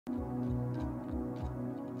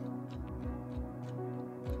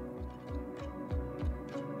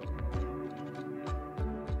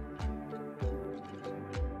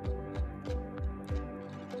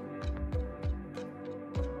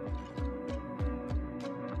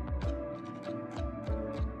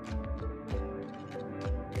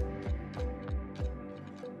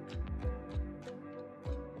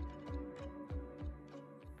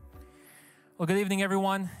Well, good evening,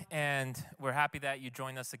 everyone, and we're happy that you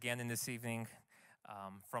joined us again in this evening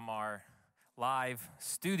from our live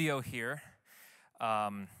studio here.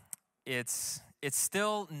 It's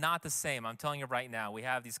still not the same. I'm telling you right now. We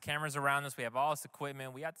have these cameras around us. We have all this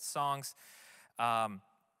equipment. We got the songs,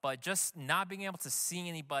 but just not being able to see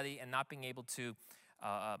anybody and not being able to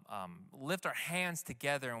lift our hands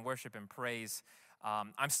together and worship and praise.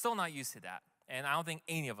 I'm still not used to that, and I don't think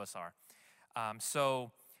any of us are.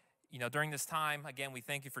 So, during this time, again, we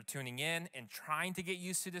thank you for tuning in and trying to get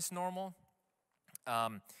used to this normal.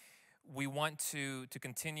 We want to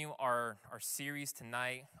continue our series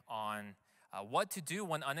tonight on what to do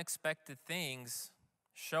when unexpected things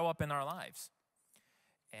show up in our lives.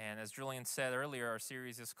 And as Julian said earlier, our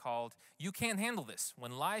series is called You Can't Handle This,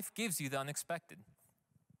 When Life Gives You the Unexpected.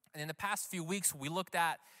 And in the past few weeks, we looked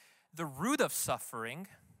at the root of suffering,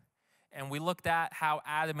 and we looked at how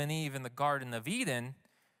Adam and Eve in the Garden of Eden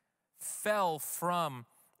fell from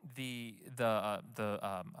the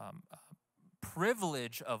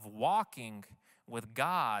privilege of walking with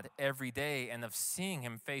God every day and of seeing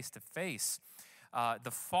Him face to face. The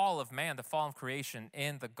fall of man, the fall of creation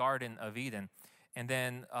in the Garden of Eden. And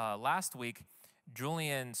then last week,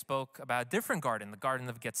 Julian spoke about a different garden, the Garden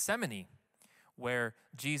of Gethsemane, where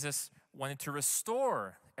Jesus wanted to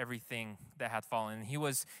restore everything that had fallen. And He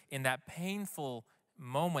was in that painful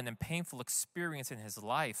moment and painful experience in His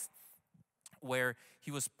life, where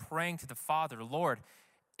He was praying to the Father, Lord,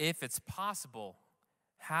 if it's possible,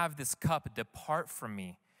 have this cup depart from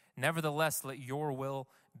me. Nevertheless, let your will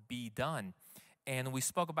be done. And we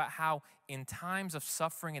spoke about how in times of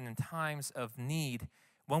suffering and in times of need,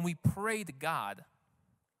 when we pray to God,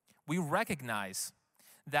 we recognize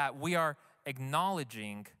that we are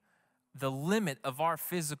acknowledging the limit of our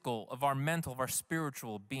physical, of our mental, of our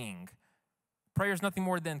spiritual being. Prayer is nothing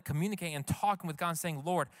more than communicating and talking with God and saying,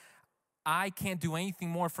 Lord, I can't do anything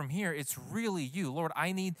more from here. It's really you. Lord,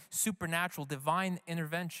 I need supernatural, divine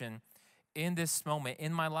intervention in this moment,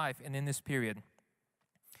 in my life, and in this period.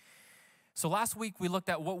 So last week, we looked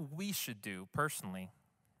at what we should do personally.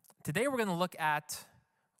 Today, we're going to look at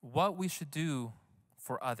what we should do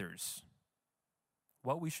for others.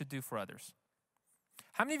 What we should do for others.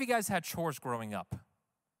 How many of you guys had chores growing up?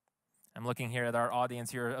 I'm looking here at our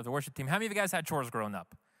audience here of the worship team. How many of you guys had chores growing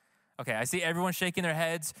up? Okay, I see everyone shaking their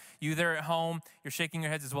heads. You there at home, you're shaking your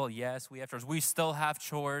heads as well. Yes, we have chores. We still have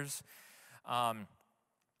chores. I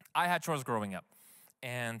had chores growing up.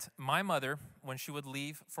 And my mother, when she would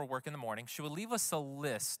leave for work in the morning, she would leave us a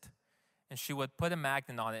list, and she would put a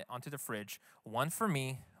magnet on it onto the fridge, one for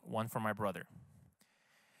me, one for my brother.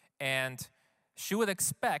 And she would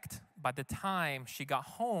expect by the time she got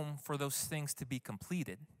home for those things to be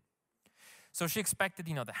completed. So she expected,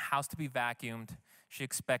 the house to be vacuumed. She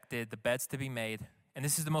expected the beds to be made. And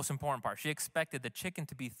this is the most important part. She expected the chicken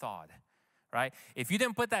to be thawed, right? If you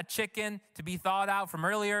didn't put that chicken to be thawed out from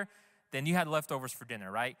earlier, then you had leftovers for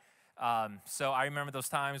dinner, right? So I remember those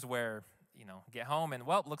times where, get home and,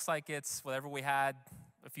 looks like it's whatever we had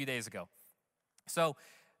a few days ago. So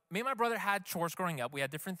me and my brother had chores growing up. We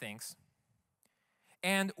had different things.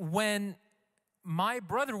 And when my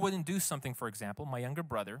brother wouldn't do something, for example, my younger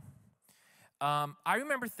brother, I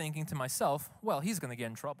remember thinking to myself, he's going to get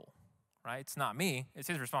in trouble, right? It's not me. It's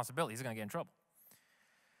his responsibility. He's going to get in trouble.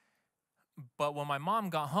 But when my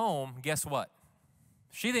mom got home, guess what?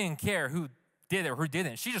 She didn't care who did it or who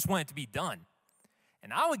didn't. She just wanted it to be done.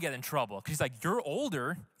 And I would get in trouble because she's like, you're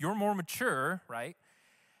older. You're more mature, right?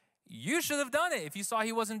 You should have done it if you saw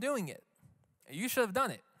he wasn't doing it. You should have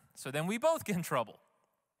done it. So then we both get in trouble.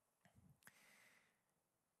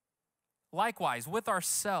 Likewise, with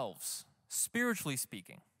ourselves, spiritually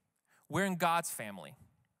speaking, we're in God's family.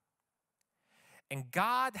 And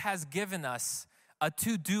God has given us a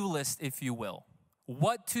to-do list, if you will.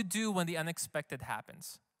 What to do when the unexpected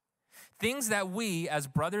happens. Things that we, as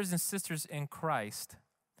brothers and sisters in Christ,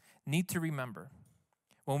 need to remember.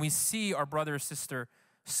 When we see our brother or sister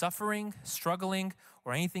suffering, struggling,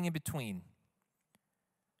 or anything in between,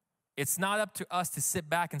 it's not up to us to sit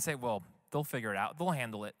back and say, they'll figure it out. They'll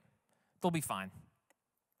handle it. They'll be fine.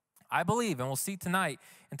 I believe, and we'll see tonight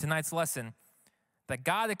in tonight's lesson, that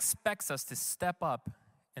God expects us to step up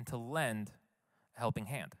and to lend a helping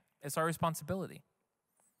hand. It's our responsibility.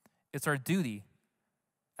 It's our duty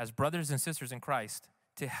as brothers and sisters in Christ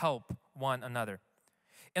to help one another.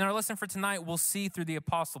 In our lesson for tonight, we'll see through the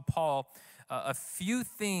Apostle Paul a few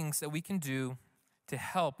things that we can do to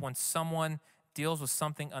help when someone deals with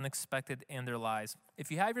something unexpected in their lives. If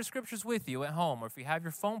you have your scriptures with you at home, or if you have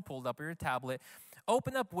your phone pulled up or your tablet,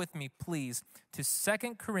 open up with me, please, to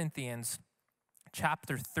 2 Corinthians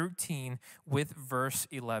chapter 13 with verse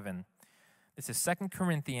 11. This is 2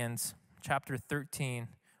 Corinthians chapter 13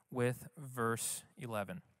 with verse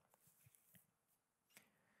 11.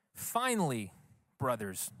 Finally,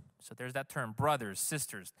 brothers, so there's that term, brothers,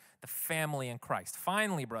 sisters, the family in Christ.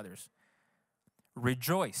 Finally, brothers,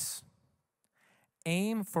 rejoice,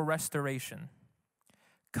 aim for restoration,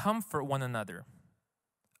 comfort one another,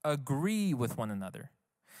 agree with one another,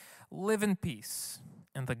 live in peace,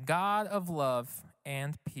 and the God of love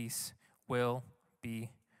and peace will be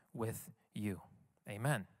with you.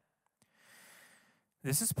 Amen.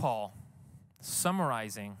 This is Paul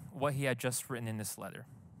summarizing what he had just written in this letter.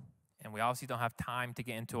 And we obviously don't have time to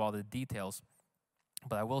get into all the details,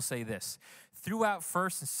 but I will say this. Throughout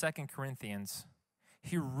 1st and 2nd Corinthians,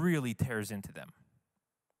 he really tears into them.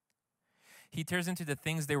 He tears into the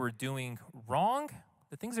things they were doing wrong,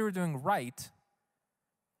 the things they were doing right,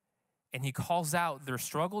 and he calls out their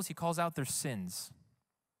struggles, he calls out their sins.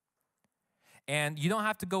 And you don't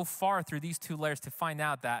have to go far through these two letters to find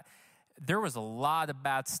out that there was a lot of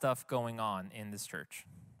bad stuff going on in this church.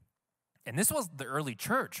 And this was the early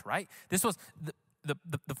church, right? This was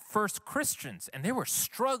the first Christians, and they were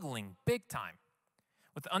struggling big time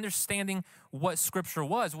with understanding what Scripture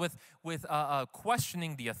was, with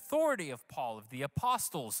questioning the authority of Paul, of the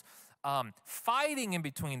apostles, fighting in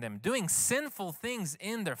between them, doing sinful things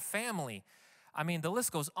in their family. I mean, the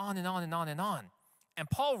list goes on and on and on and on. And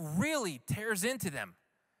Paul really tears into them.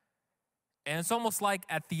 And it's almost like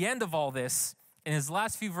at the end of all this, in his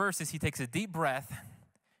last few verses, he takes a deep breath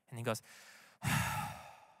and he goes,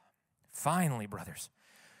 finally, brothers,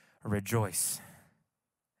 rejoice.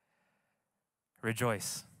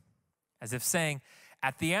 Rejoice. As if saying,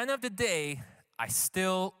 at the end of the day, I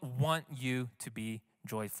still want you to be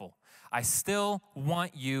joyful. I still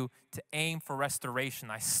want you to aim for restoration.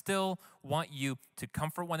 I still want you to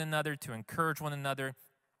comfort one another, to encourage one another,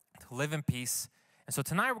 to live in peace. And so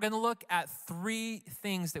tonight we're going to look at 3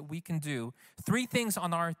 things that we can do, 3 things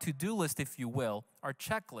on our to-do list, if you will, our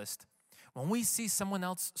checklist, when we see someone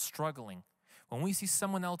else struggling, when we see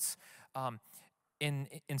someone else in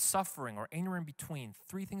suffering or anywhere in between.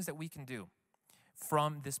 3 things that we can do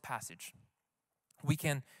from this passage. We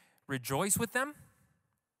can rejoice with them,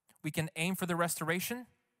 we can aim for the restoration,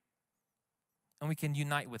 and we can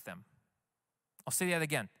unite with them. I'll say that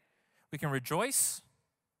again. We can rejoice,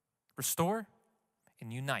 restore,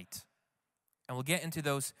 and unite. And we'll get into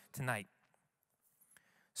those tonight.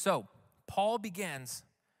 So, Paul begins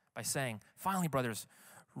by saying, finally, brothers,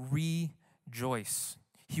 rejoice.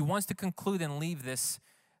 He wants to conclude and leave this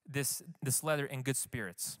letter in good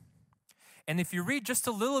spirits. And if you read just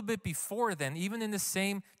a little bit before then, even in the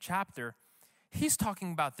same chapter, he's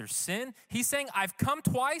talking about their sin. He's saying, I've come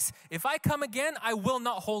twice. If I come again, I will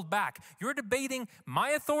not hold back. You're debating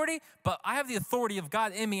my authority, but I have the authority of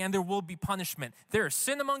God in me, and there will be punishment. There is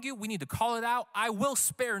sin among you. We need to call it out. I will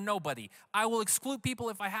spare nobody. I will exclude people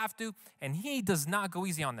if I have to. And he does not go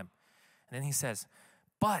easy on them. And then he says,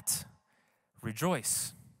 but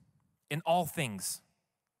rejoice in all things.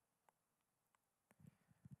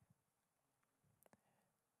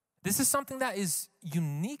 This is something that is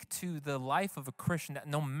unique to the life of a Christian, that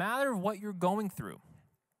no matter what you're going through,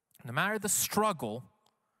 no matter the struggle,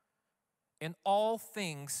 in all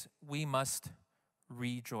things we must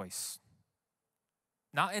rejoice.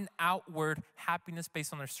 Not an outward happiness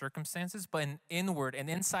based on our circumstances, but an inward and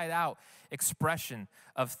inside out expression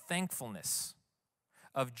of thankfulness,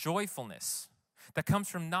 of joyfulness that comes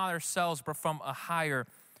from not ourselves, but from a higher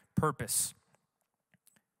purpose.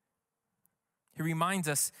 He reminds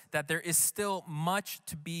us that there is still much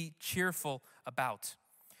to be cheerful about.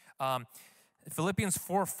 Philippians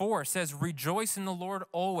 4:4 says, rejoice in the Lord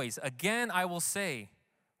always. Again, I will say,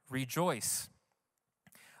 rejoice.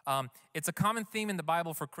 It's a common theme in the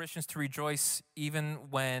Bible for Christians to rejoice even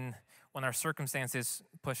when our circumstances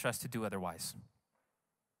push us to do otherwise.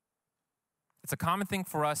 It's a common thing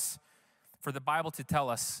for us, for the Bible to tell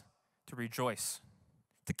us to rejoice.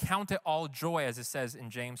 To count it all joy, as it says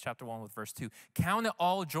in James chapter 1 with verse 2. Count it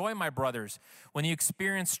all joy, my brothers, when you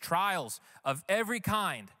experience trials of every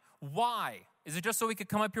kind. Why? Is it just so we could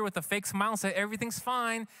come up here with a fake smile and say, everything's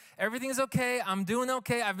fine, everything's okay, I'm doing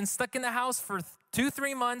okay, I've been stuck in the house for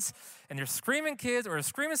 2-3 months, and you're screaming kids or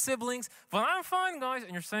screaming siblings, but I'm fine, guys,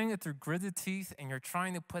 and you're saying it through gritted teeth, and you're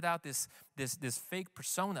trying to put out this fake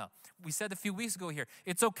persona. We said a few weeks ago here,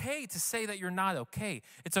 it's okay to say that you're not okay.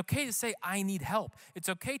 It's okay to say, I need help. It's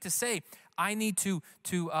okay to say, I need to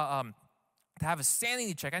have a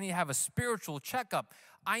sanity check. I need to have a spiritual checkup.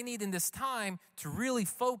 I need in this time to really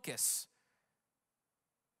focus.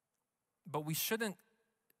 But we shouldn't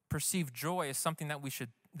perceive joy as something that we should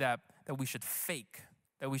fake,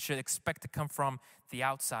 that we should expect to come from the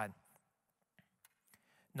outside.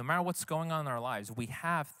 no matter what's going on in our lives, we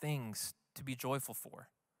have things to be joyful for.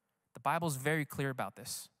 The Bible is very clear about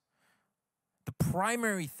this. The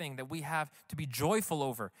primary thing that we have to be joyful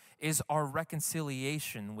over is our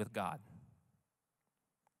reconciliation with God,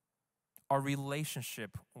 our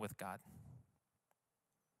relationship with God.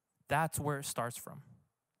 That's where it starts from.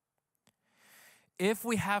 If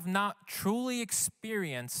we have not truly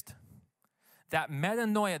experienced that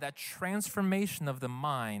metanoia, that transformation of the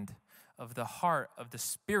mind, of the heart, of the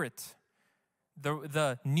spirit,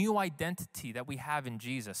 the new identity that we have in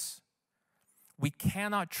Jesus, we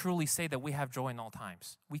cannot truly say that we have joy in all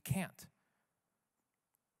times. We can't.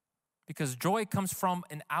 Because joy comes from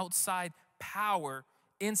an outside power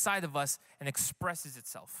inside of us and expresses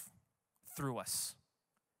itself through us.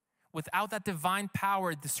 Without that divine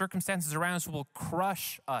power, the circumstances around us will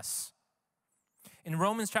crush us. In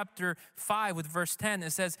Romans chapter 5 with verse 10,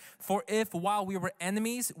 it says, "For if while we were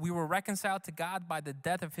enemies, we were reconciled to God by the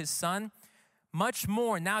death of his Son, much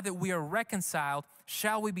more now that we are reconciled,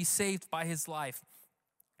 shall we be saved by his life.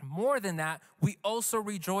 More than that, we also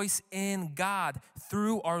rejoice in God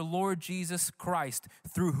through our Lord Jesus Christ,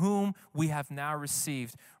 through whom we have now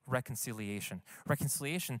received reconciliation."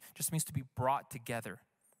 Reconciliation just means to be brought together.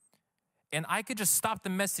 And I could just stop the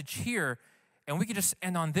message here, and we could just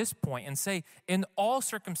end on this point and say, in all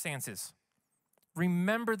circumstances,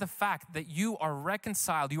 remember the fact that you are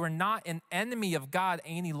reconciled. You are not an enemy of God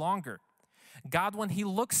any longer. God, when he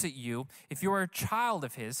looks at you, if you are a child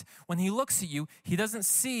of his, when he looks at you, he doesn't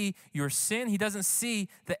see your sin. He doesn't see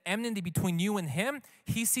the enmity between you and him.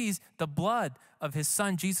 He sees the blood of his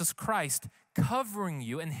Son, Jesus Christ, covering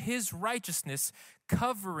you, and his righteousness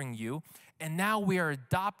covering you. And now we are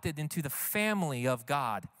adopted into the family of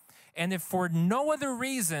God. And if for no other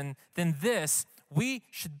reason than this, we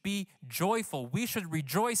should be joyful. We should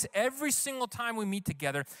rejoice every single time we meet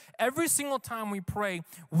together. Every single time we pray,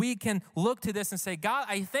 we can look to this and say, God,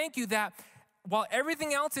 I thank you that while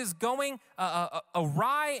everything else is going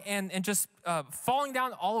awry and just falling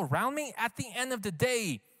down all around me, at the end of the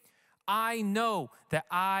day, I know that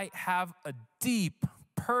I have a deep,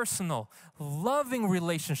 personal, loving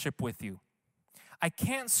relationship with you. I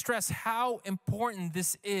can't stress how important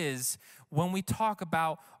this is when we talk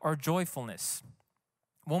about our joyfulness.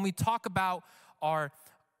 When we talk about our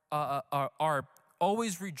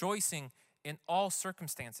always rejoicing in all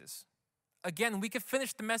circumstances. Again, we could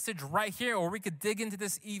finish the message right here, or we could dig into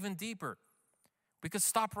this even deeper. We could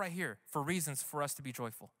stop right here for reasons for us to be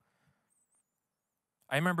joyful.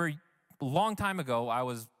 I remember a long time ago, I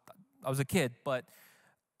was a kid, but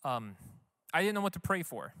I didn't know what to pray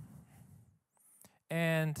for.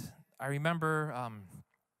 And I remember, I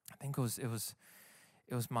think it was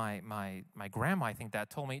my grandma, I think, that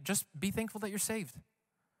told me, just be thankful that you're saved.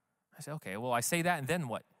 I said, okay, well, I say that, and then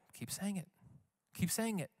what? Keep saying it. Keep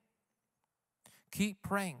saying it. Keep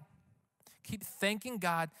praying. Keep thanking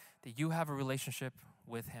God that you have a relationship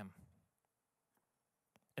with him.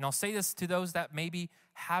 And I'll say this to those that maybe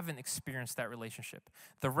haven't experienced that relationship.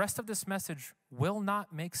 The rest of this message will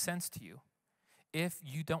not make sense to you if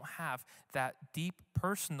you don't have that deep,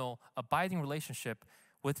 personal, abiding relationship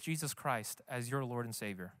with Jesus Christ as your Lord and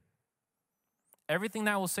Savior. Everything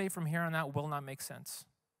that I will say from here on out will not make sense.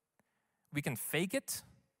 We can fake it.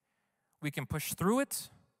 We can push through it.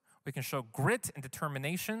 We can show grit and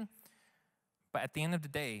determination. But at the end of the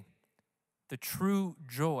day, the true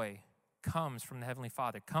joy comes from the Heavenly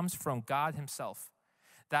Father, comes from God himself,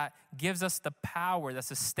 that gives us the power that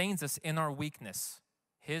sustains us in our weakness.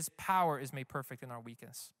 His power is made perfect in our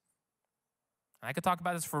weakness. And I could talk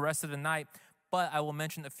about this for the rest of the night, but I will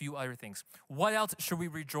mention a few other things. What else should we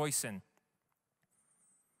rejoice in?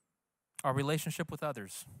 Our relationship with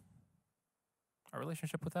others. Our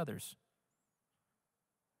relationship with others.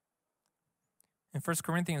 In 1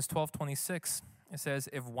 Corinthians 12:26, it says,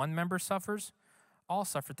 if one member suffers, all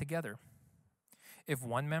suffer together. If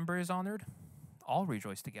one member is honored, all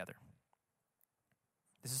rejoice together.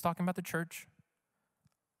 This is talking about the church.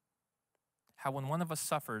 How when one of us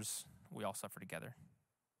suffers, we all suffer together.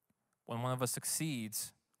 When one of us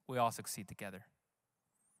succeeds, we all succeed together.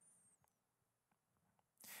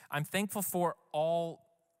 I'm thankful for all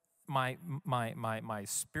my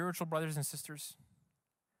spiritual brothers and sisters.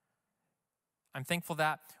 I'm thankful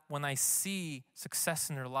that when I see success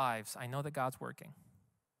in their lives, I know that God's working.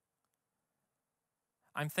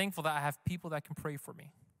 I'm thankful that I have people that can pray for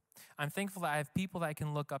me. I'm thankful that I have people that I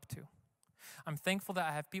can look up to. I'm thankful that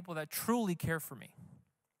I have people that truly care for me.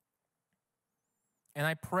 And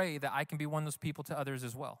I pray that I can be one of those people to others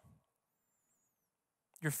as well.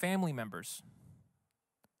 Your family members,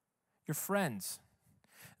 your friends,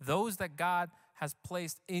 those that God has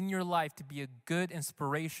placed in your life to be a good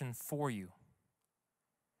inspiration for you.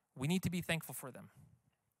 We need to be thankful for them.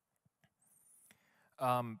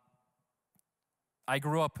 I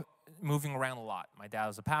grew up moving around a lot. My dad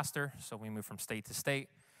was a pastor, so we moved from state to state.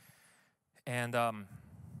 And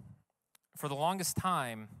for the longest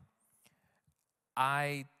time,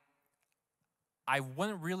 I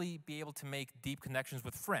wouldn't really be able to make deep connections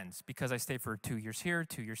with friends because I stayed for 2 years here,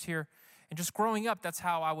 2 years here. And just growing up, that's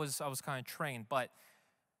how I was kind of trained. But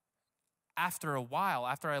after a while,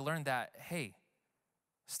 after I learned that, hey,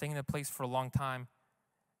 staying in a place for a long time,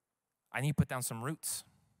 I need to put down some roots.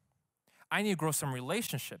 I need to grow some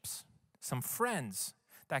relationships, some friends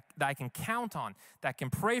that I can count on, that can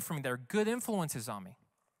pray for me, that are good influences on me.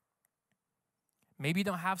 Maybe you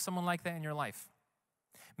don't have someone like that in your life.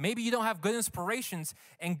 Maybe you don't have good inspirations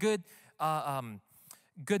and good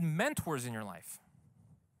mentors in your life.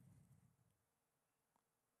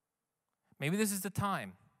 Maybe this is the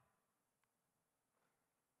time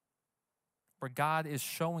where God is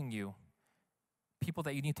showing you people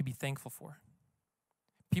that you need to be thankful for.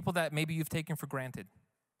 People that maybe you've taken for granted.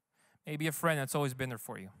 Maybe a friend that's always been there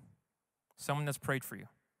for you. Someone that's prayed for you.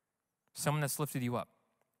 Someone that's lifted you up.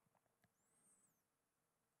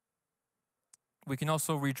 We can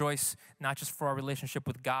also rejoice not just for our relationship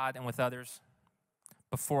with God and with others,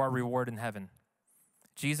 but for our reward in heaven.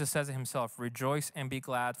 Jesus says it himself, "Rejoice and be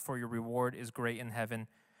glad, for your reward is great in heaven.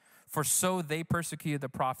 For so they persecuted the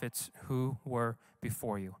prophets who were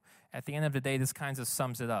before you." At the end of the day, this kind of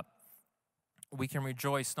sums it up. We can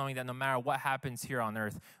rejoice knowing that no matter what happens here on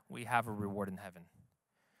earth, we have a reward in heaven.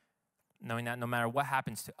 Knowing that no matter what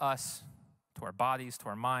happens to us, to our bodies, to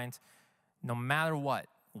our minds, no matter what,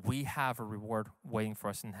 we have a reward waiting for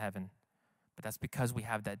us in heaven. But that's because we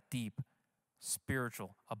have that deep,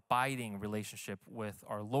 spiritual, abiding relationship with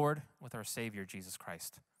our Lord, with our Savior, Jesus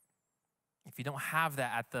Christ. If you don't have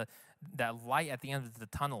that that light at the end of the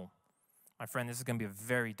tunnel, my friend, this is going to be a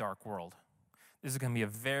very dark world. This is going to be a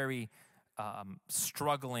very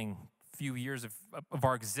struggling few years of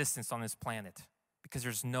our existence on this planet because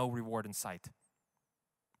there's no reward in sight.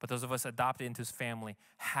 But those of us adopted into his family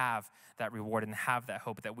have that reward and have that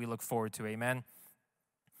hope that we look forward to. Amen.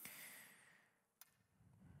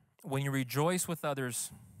 When you rejoice with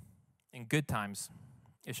others in good times,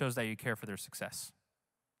 it shows that you care for their success.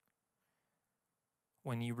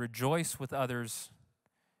 When you rejoice with others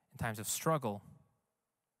in times of struggle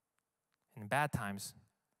and in bad times,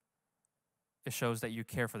 it shows that you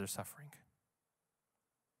care for their suffering.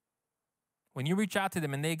 When you reach out to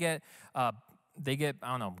them and they get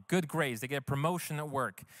good grades, they get a promotion at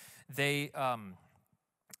work, they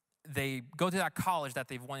go to that college that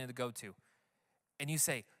they've wanted to go to, and you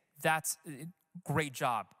say, "That's a great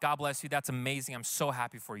job. God bless you. That's amazing. I'm so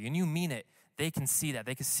happy for you." And you mean it. They can see that.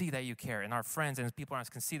 They can see that you care. And our friends and people around us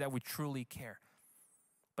can see that we truly care.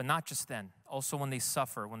 But not just then. Also when they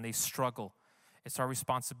suffer, when they struggle, it's our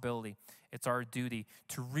responsibility, it's our duty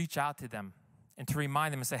to reach out to them and to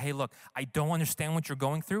remind them and say, "Hey, look, I don't understand what you're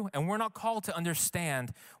going through." And we're not called to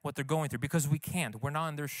understand what they're going through because we can't. We're not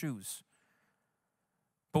in their shoes.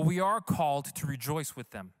 But we are called to rejoice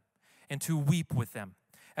with them and to weep with them.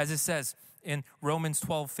 As it says in Romans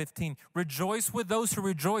 12:15, "Rejoice with those who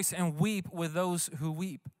rejoice and weep with those who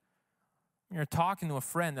weep." You're talking to a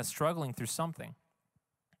friend that's struggling through something.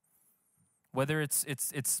 Whether it's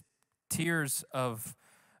tears of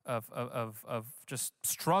just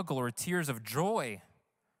struggle or tears of joy,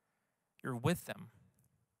 you're with them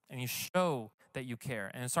and you show that you care.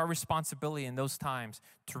 And it's our responsibility in those times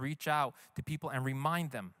to reach out to people and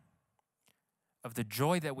remind them of the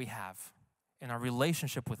joy that we have in our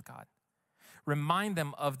relationship with God. Remind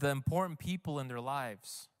them of the important people in their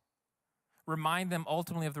lives. Remind them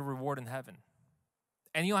ultimately of the reward in heaven.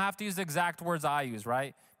 And you don't have to use the exact words I use,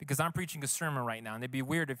 right? Because I'm preaching a sermon right now, and it'd be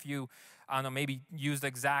weird if you, maybe use the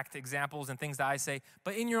exact examples and things that I say,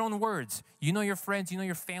 but in your own words. You know your friends, you know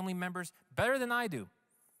your family members better than I do.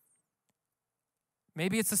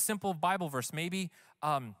 Maybe it's a simple Bible verse. Maybe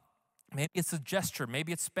it's a gesture.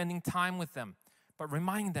 Maybe it's spending time with them. But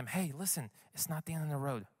reminding them, hey, listen, it's not the end of the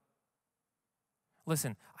road.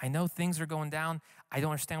 Listen, I know things are going down. I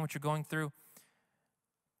don't understand what you're going through.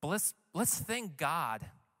 But let's thank God.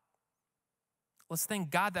 Let's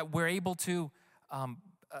thank God that we're able to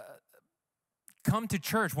come to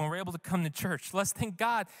church when we're able to come to church. Let's thank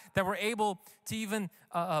God that we're able to even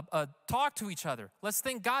talk to each other. Let's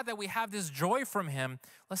thank God that we have this joy from him.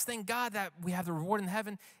 Let's thank God that we have the reward in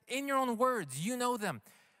heaven. In your own words, you know them.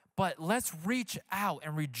 But let's reach out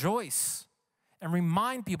and rejoice and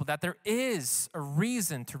remind people that there is a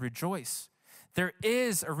reason to rejoice. There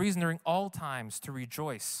is a reason during all times to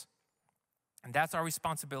rejoice. And that's our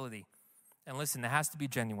responsibility. And listen, it has to be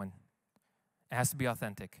genuine. It has to be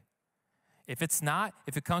authentic. If it's not,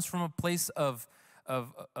 if it comes from a place of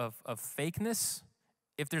fakeness,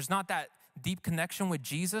 if there's not that deep connection with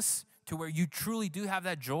Jesus to where you truly do have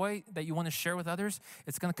that joy that you want to share with others,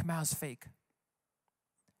 it's going to come out as fake.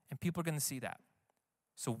 And people are going to see that.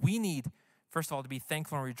 So we need, first of all, to be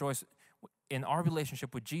thankful and rejoice in our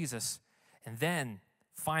relationship with Jesus. And then,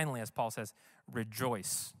 finally, as Paul says,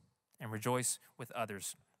 rejoice and rejoice with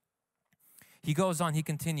others. He goes on, he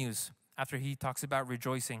continues, after he talks about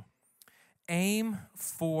rejoicing, aim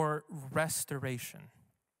for restoration.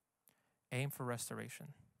 Aim for restoration.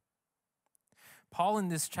 Paul in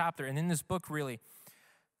this chapter and in this book really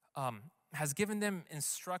has given them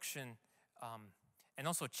instruction and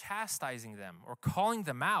also chastising them or calling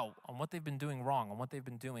them out on what they've been doing wrong, on what they've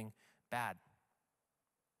been doing bad.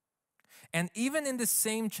 And even in the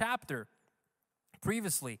same chapter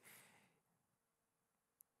previously,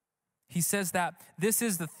 he says that this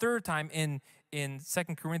is the third time in 2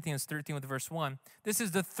 Corinthians 13 with verse 1. This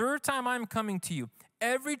is the third time I'm coming to you.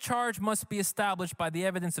 Every charge must be established by the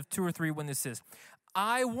evidence of 2 or 3 witnesses.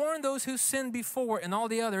 I warned those who sinned before and all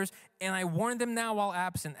the others, and I warned them now while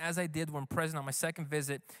absent, as I did when present on my second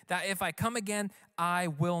visit, that if I come again, I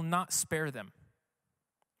will not spare them.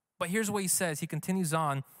 But here's what he says. He continues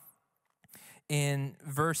on in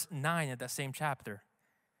verse 9 of that same chapter.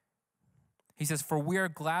 He says, for we are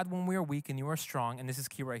glad when we are weak and you are strong. And this is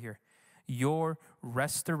key right here. Your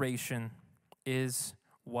restoration is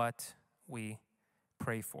what we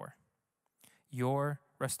pray for. Your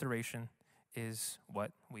restoration is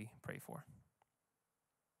what we pray for.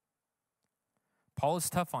 Paul is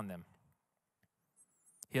tough on them.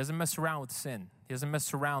 He doesn't mess around with sin. He doesn't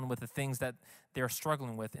mess around with the things that they're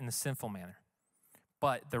struggling with in a sinful manner.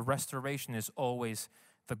 But the restoration is always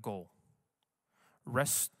the goal.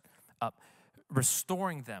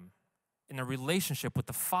 Restoring them in a relationship with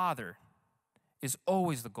the Father is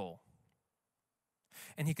always the goal.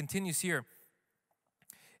 And he continues here,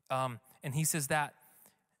 and he says that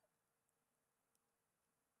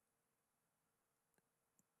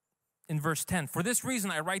in verse 10, for this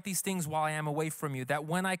reason I write these things while I am away from you, that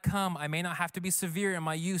when I come I may not have to be severe in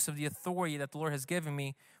my use of the authority that the Lord has given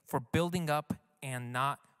me for building up and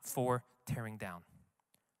not for tearing down.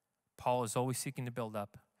 Paul is always seeking to build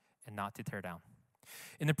up and not to tear down.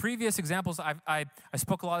 In the previous examples, I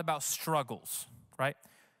spoke a lot about struggles, right?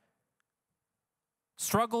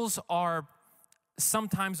 Struggles are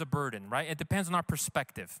sometimes a burden, right? It depends on our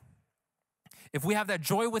perspective. If we have that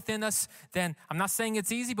joy within us, then I'm not saying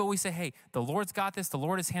it's easy, but we say, hey, the Lord's got this, the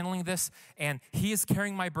Lord is handling this, and he is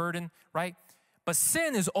carrying my burden, right? But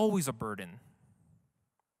sin is always a burden.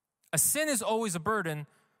 A sin is always a burden,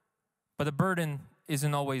 but a burden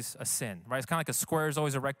isn't always a sin, right? It's kind of like a square is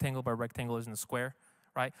always a rectangle, but a rectangle isn't a square,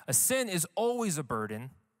 right? A sin is always a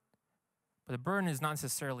burden, but a burden is not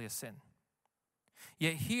necessarily a sin.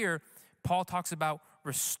 Yet here, Paul talks about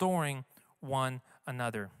restoring one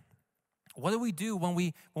another. What do we do when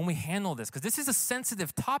we handle this? Because this is a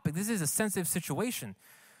sensitive topic. This is a sensitive situation.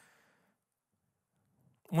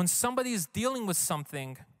 When somebody is dealing with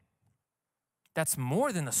something that's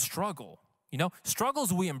more than a struggle, you know,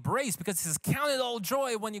 struggles we embrace because it is counted all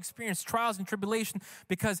joy when you experience trials and tribulation,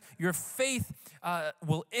 because your faith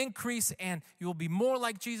will increase and you will be more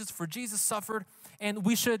like Jesus, for Jesus suffered. And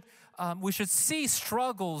we should see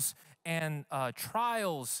struggles and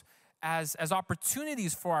trials as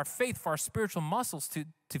opportunities for our faith, for our spiritual muscles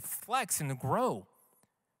to flex and to grow.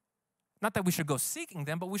 Not that we should go seeking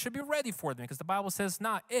them, but we should be ready for them, because the Bible says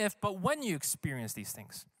not if, but when you experience these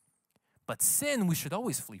things. But sin, we should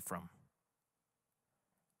always flee from.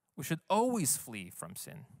 We should always flee from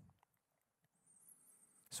sin.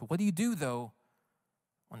 So what do you do, though,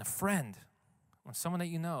 when a friend, when someone that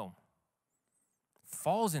you know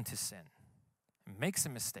falls into sin and makes a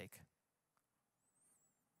mistake?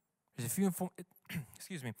 There's a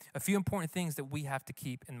few important things that we have to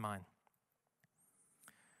keep in mind.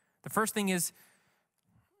 The first thing is,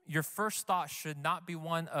 your first thought should not be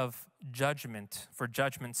one of judgment for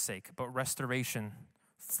judgment's sake, but restoration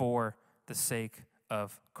for the sake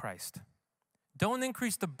of Christ. Don't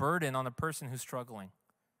increase the burden on the person who's struggling.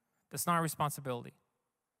 That's not our responsibility.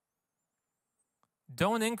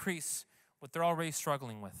 Don't increase what they're already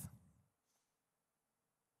struggling with.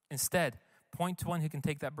 Instead, point to one who can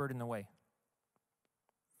take that burden away.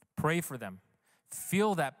 Pray for them.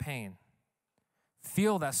 Feel that pain.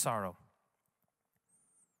 Feel that sorrow.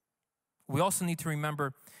 We also need to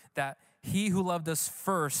remember that he who loved us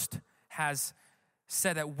first has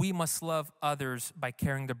said that we must love others by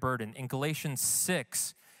carrying the burden. In Galatians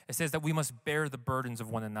 6, it says that we must bear the burdens of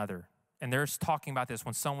one another. And they're talking about this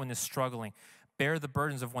when someone is struggling. Bear the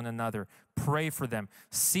burdens of one another. Pray for them.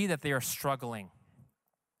 See that they are struggling.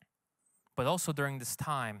 But also during this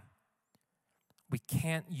time, we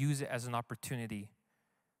can't use it as an opportunity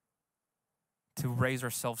to raise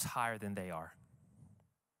ourselves higher than they are.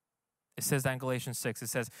 It says that in Galatians 6. It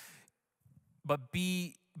says, but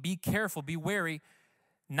be careful, be wary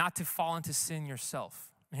not to fall into sin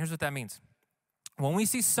yourself. And here's what that means. When we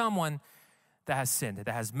see someone that has sinned, that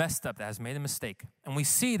has messed up, that has made a mistake, and we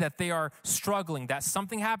see that they are struggling, that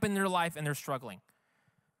something happened in their life and they're struggling,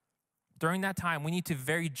 during that time, we need to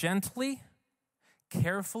very gently,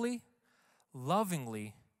 carefully,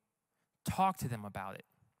 lovingly talk to them about it,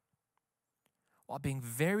 while being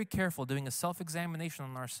very careful, doing a self-examination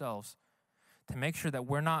on ourselves to make sure that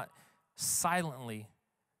we're not silently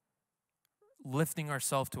lifting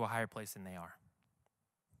ourselves to a higher place than they are.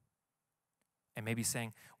 And maybe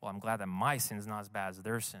saying, well, I'm glad that my sin is not as bad as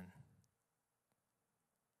their sin.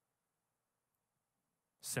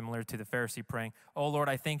 Similar to the Pharisee praying, oh Lord,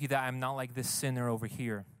 I thank you that I'm not like this sinner over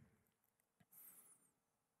here.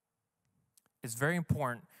 It's very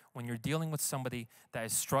important when you're dealing with somebody that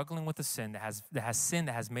is struggling with a sin, that has sinned,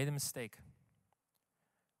 that has made a mistake,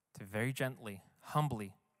 to very gently,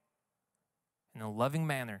 humbly, in a loving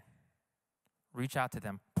manner, reach out to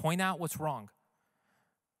them, point out what's wrong,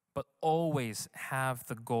 but always have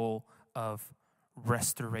the goal of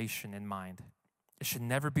restoration in mind. It should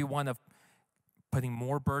never be one of putting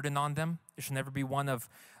more burden on them. It should never be one of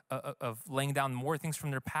laying down more things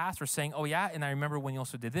from their past or saying, oh yeah, and I remember when you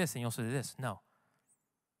also did this and you also did this. No.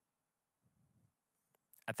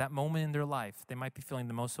 At that moment in their life, they might be feeling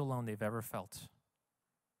the most alone they've ever felt.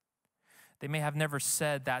 They may have never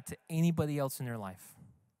said that to anybody else in their life.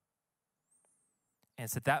 And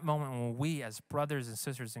it's at that moment when we, as brothers and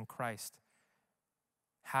sisters in Christ,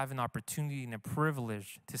 have an opportunity and a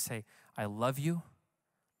privilege to say, I love you.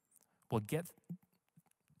 We'll get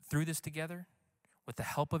through this together with the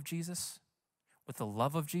help of Jesus, with the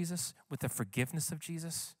love of Jesus, with the forgiveness of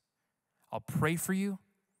Jesus. I'll pray for you.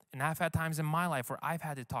 And I've had times in my life where I've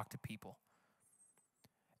had to talk to people.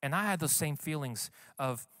 And I had those same feelings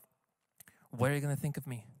of, what are they going to think of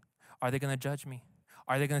me? Are they going to judge me?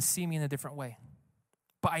 Are they going to see me in a different way?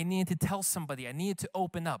 But I needed to tell somebody. I needed to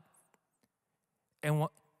open up. And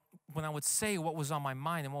when I would say what was on my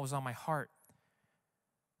mind and what was on my heart,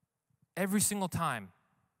 every single time,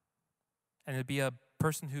 and it'd be a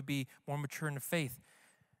person who'd be more mature in the faith,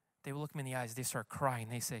 they would look me in the eyes, they start crying,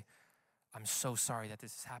 they say, I'm so sorry that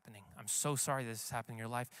this is happening. I'm so sorry this is happening in your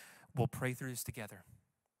life. We'll pray through this together.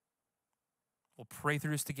 We'll pray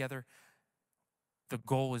through this together. The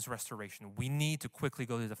goal is restoration. We need to quickly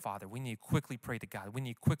go to the Father. We need to quickly pray to God. We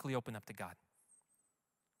need to quickly open up to God.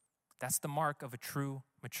 That's the mark of a true,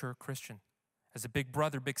 mature Christian. As a big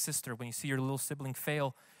brother, big sister, when you see your little sibling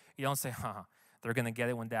fail, you don't say, they're going to get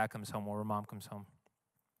it when dad comes home or when mom comes home.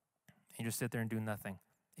 And you just sit there and do nothing.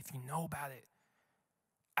 If you know about it,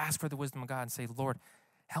 ask for the wisdom of God and say, Lord,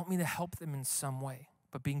 help me to help them in some way.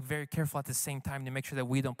 But being very careful at the same time to make sure that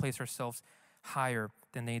we don't place ourselves higher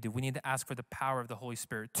than they do. We need to ask for the power of the Holy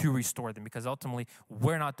Spirit to restore them, because ultimately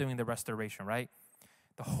we're not doing the restoration, right?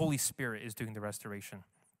 The Holy Spirit is doing the restoration.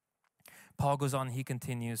 Paul goes on, he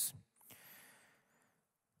continues,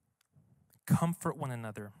 comfort one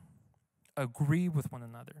another, agree with one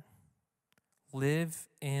another, live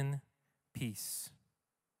in peace.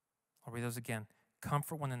 I'll read those again.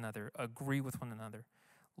 Comfort one another, agree with one another,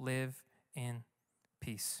 live in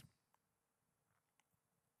peace.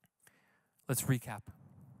 Let's recap.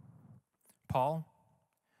 Paul,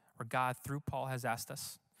 or God through Paul, has asked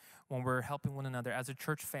us, when we're helping one another as a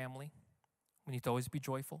church family, we need to always be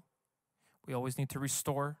joyful. We always need to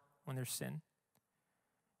restore when there's sin.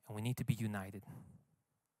 And we need to be united.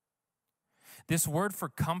 This word for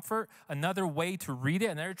comfort, another way to read it,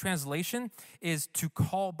 another translation, is to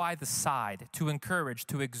call by the side, to encourage,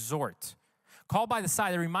 to exhort. Call by the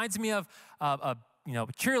side. It reminds me of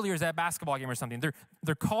cheerleaders at a basketball game or something.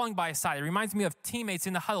 They're calling by a side. It reminds me of teammates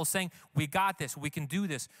in the huddle saying, we got this, we can do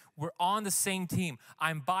this. We're on the same team.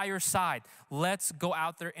 I'm by your side. Let's go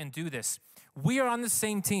out there and do this. We are on the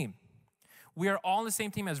same team. We are all on the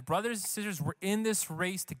same team as brothers and sisters. We're in this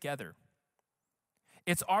race together.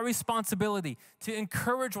 It's our responsibility to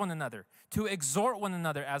encourage one another, to exhort one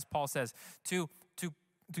another, as Paul says, to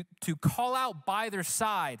call out by their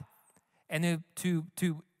side, and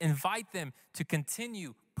to invite them to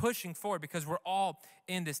continue pushing forward, because we're all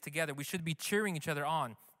in this together. We should be cheering each other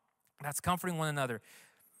on. That's comforting one another.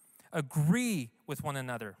 Agree with one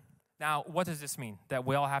another. Now, what does this mean? That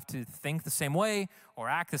we all have to think the same way or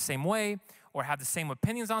act the same way or have the same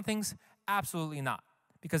opinions on things? Absolutely not.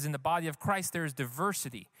 Because in the body of Christ, there is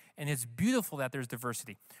diversity, and it's beautiful that there's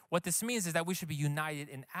diversity. What this means is that we should be united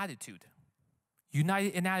in attitude.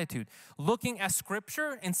 United in attitude. Looking at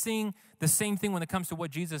Scripture and seeing the same thing when it comes to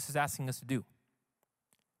what Jesus is asking us to do.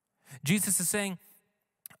 Jesus is saying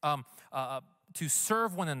to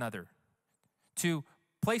serve one another, to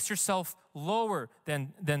place yourself lower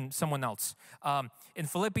than someone else. In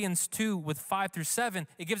Philippians 2 with 5 through 7,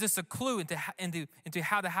 it gives us a clue into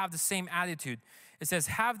how to have the same attitude. It says,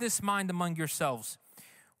 have this mind among yourselves,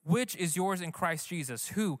 which is yours in Christ Jesus,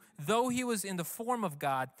 who, though he was in the form of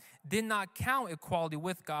God, did not count equality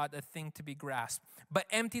with God a thing to be grasped, but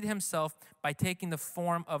emptied himself by taking the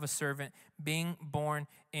form of a servant, being born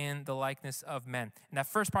in the likeness of men. And that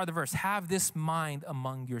first part of the verse, have this mind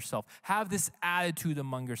among yourself. Have this attitude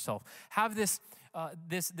among yourself. Have this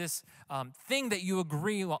thing that you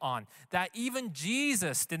agree on, that even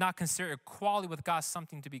Jesus did not consider equality with God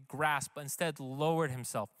something to be grasped, but instead lowered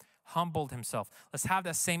himself, humbled himself. Let's have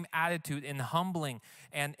that same attitude in humbling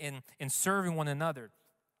and in serving one another.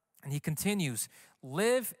 And he continues,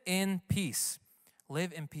 live in peace.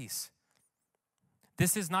 Live in peace.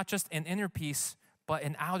 This is not just an inner peace, but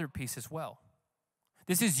an outer peace as well.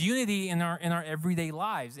 This is unity in our everyday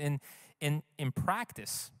lives, in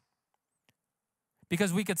practice.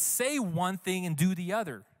 Because we could say one thing and do the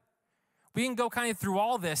other. We can go kind of through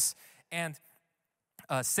all this and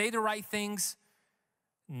say the right things,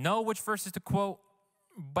 know which verses to quote,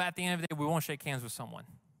 but at the end of the day, we won't shake hands with someone.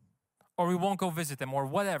 Or we won't go visit them, or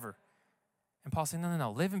whatever. And Paul's saying,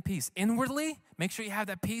 no, live in peace. Inwardly, make sure you have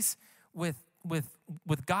that peace with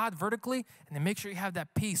God vertically, and then make sure you have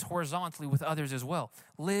that peace horizontally with others as well.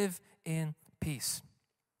 Live in peace.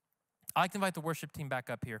 I'd like to invite the worship team back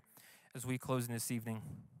up here as we close in this evening.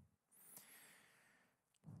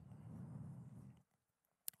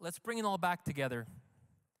 Let's bring it all back together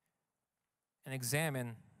and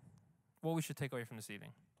examine what we should take away from this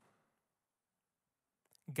evening.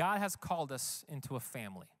 God has called us into a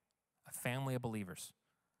family of believers.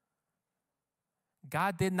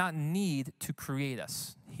 God did not need to create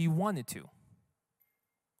us. He wanted to.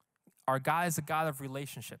 Our God is a God of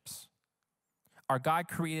relationships. Our God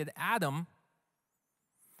created Adam,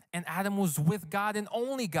 and Adam was with God and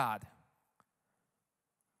only God.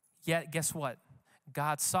 Yet, guess what?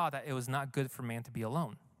 God saw that it was not good for man to be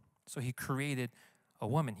alone. So he created a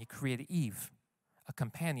woman. He created Eve, a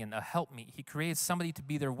companion, a helpmeet. He created somebody to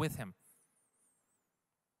be there with him.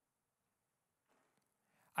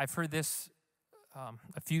 I've heard this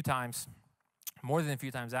a few times, more than a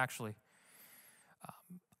few times actually.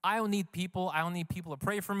 I don't need people. I don't need people to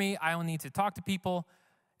pray for me. I don't need to talk to people.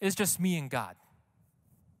 It's just me and God.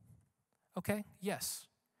 Okay, yes.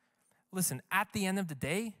 Listen, at the end of the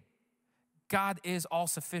day, God is all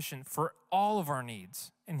sufficient for all of our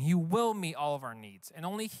needs, and he will meet all of our needs, and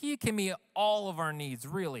only he can meet all of our needs,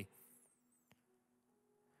 really.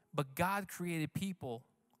 But God created people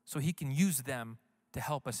so he can use them to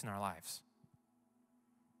help us in our lives.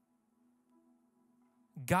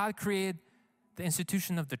 God created the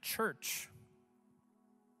institution of the church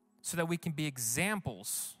so that we can be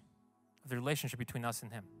examples of the relationship between us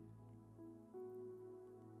and him.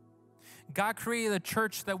 God created a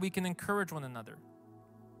church so that we can encourage one another.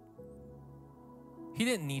 He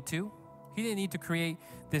didn't need to. He didn't need to create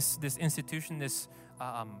this institution, this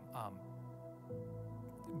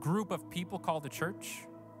group of people called the church.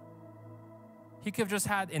 He could have just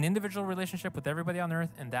had an individual relationship with everybody on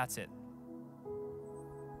earth, and that's it.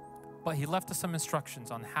 But he left us some instructions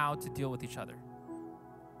on how to deal with each other,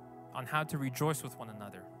 on how to rejoice with one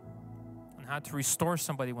another, on how to restore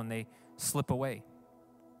somebody when they slip away,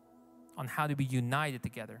 on how to be united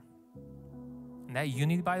together. And that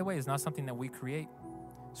unity, by the way, is not something that we create.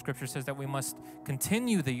 Scripture says that we must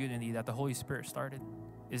continue the unity that the Holy Spirit started.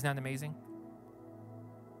 Isn't that amazing?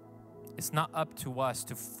 It's not up to us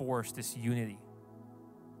to force this unity.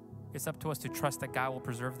 It's up to us to trust that God will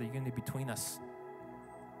preserve the unity between us.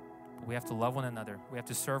 But we have to love one another. We have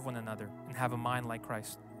to serve one another and have a mind like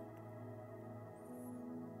Christ.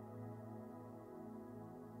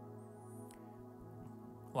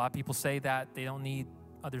 A lot of people say that they don't need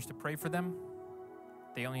others to pray for them.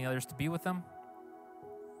 They don't need others to be with them.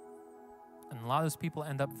 And a lot of those people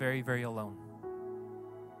end up very, very alone.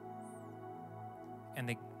 And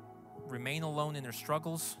they remain alone in their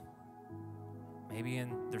struggles, maybe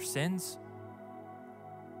in their sins.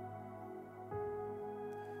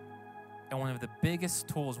 And one of the biggest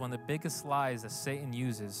tools, one of the biggest lies that Satan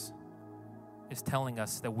uses is telling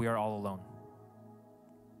us that we are all alone.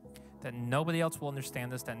 That nobody else will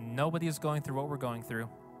understand us, that nobody is going through what we're going through.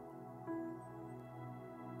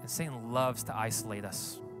 And Satan loves to isolate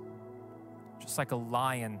us. just like a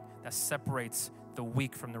lion that separates the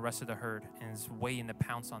weak from the rest of the herd and is waiting to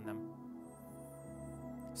pounce on them.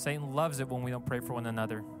 Satan loves it when we don't pray for one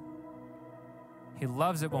another. He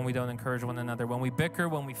loves it when we don't encourage one another, when we bicker,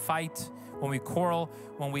 when we fight, when we quarrel,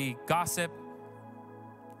 when we gossip,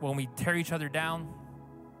 when we tear each other down.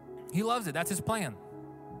 He loves it. That's his plan.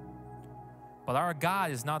 But our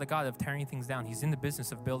God is not a God of tearing things down. He's in the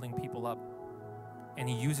business of building people up, and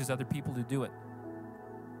he uses other people to do it.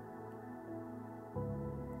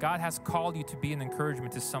 God has called you to be an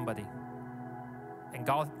encouragement to somebody. And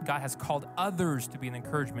God has called others to be an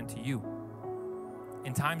encouragement to you.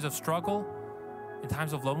 In times of struggle, in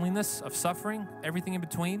times of loneliness, of suffering, everything in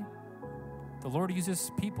between, the Lord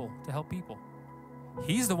uses people to help people.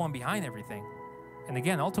 He's the one behind everything. And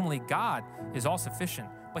again, ultimately, God is all sufficient,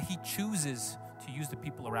 but he chooses to use the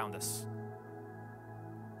people around us.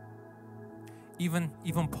 Even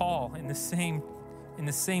Paul in the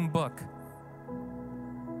same book,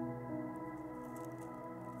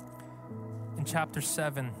 in chapter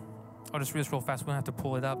 7, I'll just read this real fast. We don't have to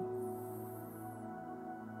pull it up.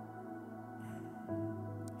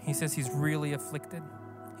 He says he's really afflicted.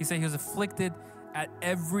 He said he was afflicted at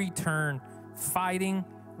every turn, fighting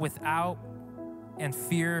without and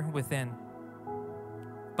fear within.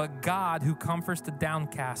 But God, who comforts the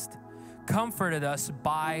downcast, comforted us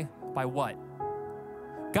by what?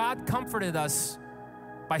 God comforted us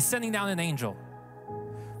by sending down an angel.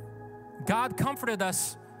 God comforted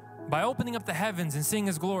us by opening up the heavens and seeing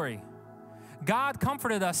his glory. God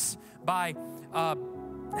comforted us by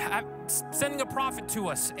sending a prophet to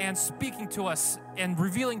us and speaking to us and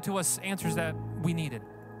revealing to us answers that we needed.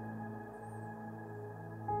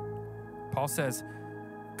 Paul says,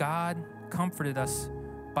 God comforted us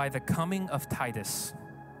by the coming of Titus.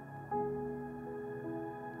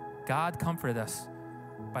 God comforted us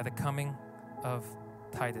by the coming of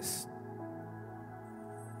Titus.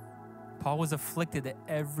 Paul was afflicted at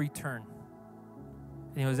every turn.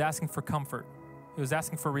 And he was asking for comfort. He was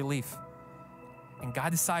asking for relief. And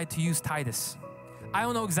God decided to use Titus. I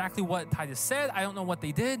don't know exactly what Titus said. I don't know what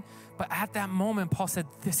they did. But at that moment, Paul said,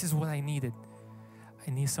 this is what I needed.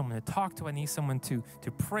 I need someone to talk to. I need someone to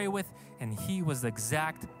pray with. And he was the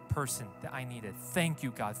exact person that I needed. Thank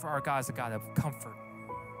you, God, for our God is a God of comfort.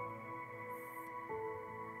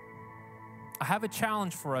 I have a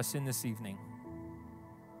challenge for us in this evening.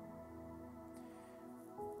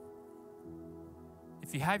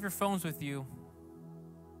 If you have your phones with you,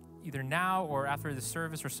 either now or after the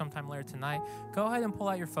service or sometime later tonight, go ahead and pull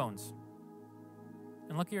out your phones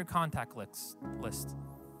and look at your contact list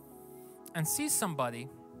and see somebody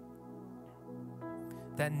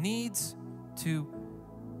that needs to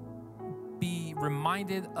be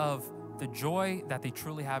reminded of the joy that they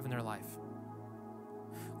truly have in their life.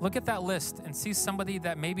 Look at that list and see somebody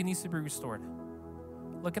that maybe needs to be restored.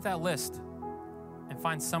 Look at that list and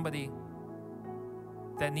find somebody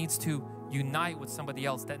that needs to unite with somebody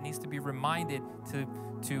else, that needs to be reminded to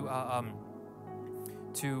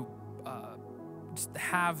just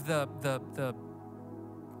have the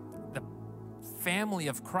family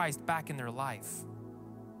of Christ back in their life.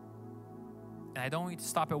 And I don't want you to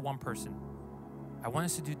stop at one person. I want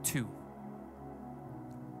us to do two.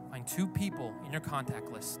 Find two people in your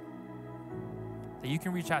contact list that you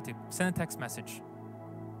can reach out to. Send a text message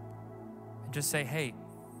and just say, hey,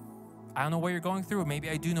 I don't know what you're going through. Maybe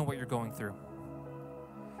I do know what you're going through.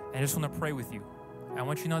 And I just want to pray with you. I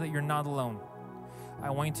want you to know that you're not alone. I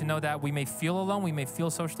want you to know that we may feel alone. We may feel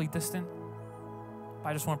socially distant. But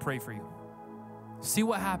I just want to pray for you. See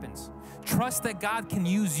what happens. Trust that God can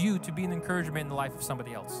use you to be an encouragement in the life of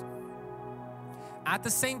somebody else. At the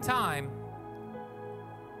same time,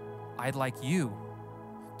 I'd like you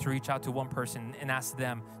to reach out to one person and ask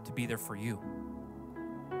them to be there for you.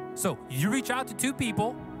 So you reach out to two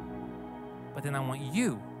people, but then I want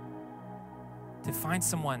you to find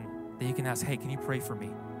someone that you can ask, hey, can you pray for me?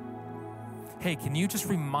 Hey, can you just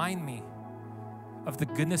remind me of the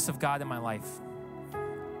goodness of God in my life?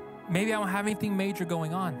 Maybe I don't have anything major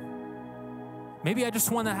going on. Maybe I just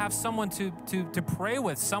want to have someone to pray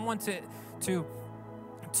with, someone to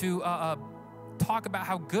talk about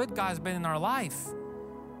how good God's been in our life.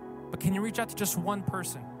 But can you reach out to just one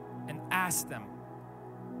person and ask them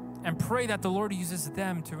and pray that the Lord uses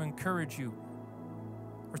them to encourage you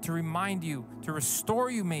or to remind you, to restore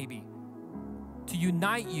you maybe, to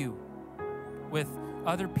unite you with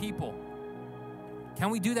other people? Can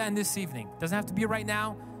we do that in this evening? Doesn't have to be right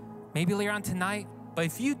now, maybe later on tonight. But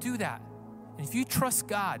if you do that, and if you trust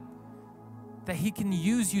God that he can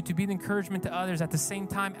use you to be an encouragement to others, at the same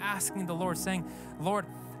time asking the Lord, saying, Lord,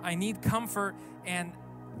 I need comfort and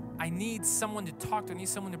I need someone to talk to. I need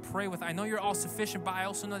someone to pray with. I know you're all sufficient, but I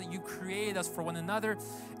also know that you created us for one another,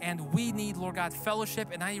 and we need, Lord God, fellowship,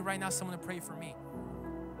 and I need right now someone to pray for me.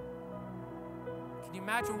 Can you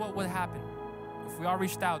imagine what would happen if we all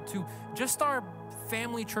reached out to just our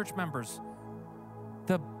family church members,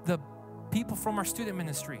 the people from our student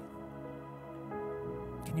ministry?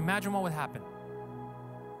 Can you imagine what would happen?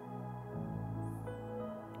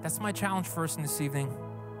 That's my challenge for us in this evening.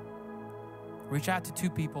 Reach out to 2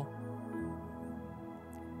 people.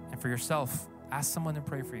 And for yourself, ask someone to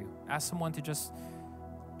pray for you. Ask someone to just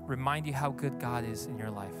remind you how good God is in your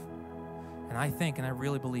life. And I think, and I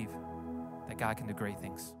really believe, that God can do great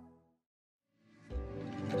things.